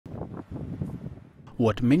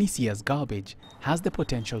What many see as garbage has the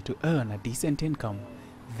potential to earn a decent income.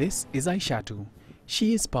 This is Aishatu.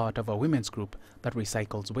 She is part of a women's group that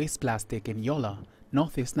recycles waste plastic in Yola,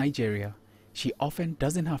 northeast Nigeria. She often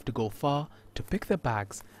doesn't have to go far to pick the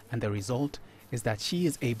bags, and the result is that she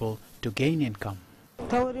is able to gain income.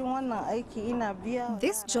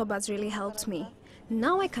 This job has really helped me.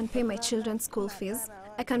 Now I can pay my children's school fees,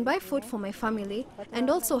 I can buy food for my family, and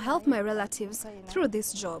also help my relatives through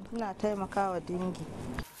this job.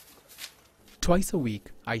 Twice a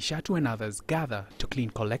week, Aishatu and others gather to clean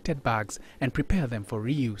collected bags and prepare them for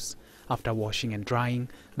reuse. After washing and drying,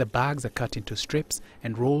 the bags are cut into strips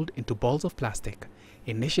and rolled into balls of plastic.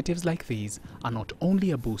 Initiatives like these are not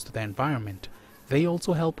only a boost to the environment, they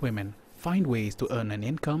also help women find ways to earn an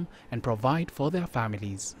income and provide for their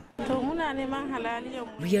families.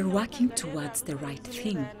 We are working towards the right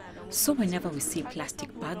thing. So whenever we see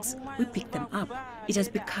plastic bags, we pick them up. It has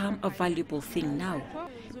become a valuable thing now.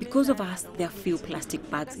 Because of us, there are few plastic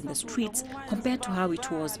bags in the streets compared to how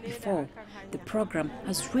it was before. The program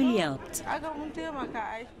has really helped.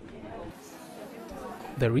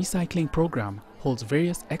 The recycling program holds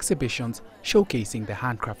various exhibitions showcasing the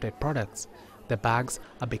handcrafted products. The bags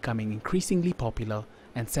are becoming increasingly popular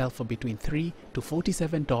and sell for between $3 to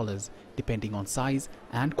 $47 depending on size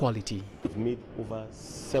and quality. We've made over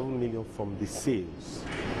 7 million from the sales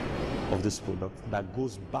of this product that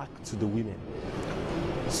goes back to the women.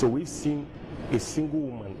 So we've seen a single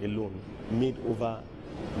woman alone made over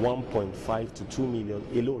 1.5 to 2 million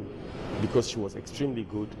alone because she was extremely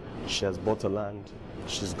good. She has bought a land,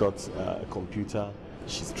 she's got a computer,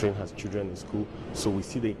 she's trained her children in school. So we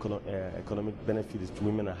see the economic benefit that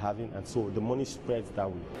women are having, and so the money spreads that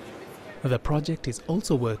way. The project is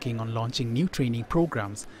also working on launching new training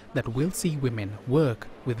programs that will see women work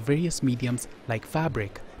with various mediums like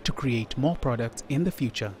fabric to create more products in the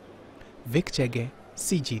future. Vic Chege,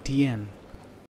 CGTN.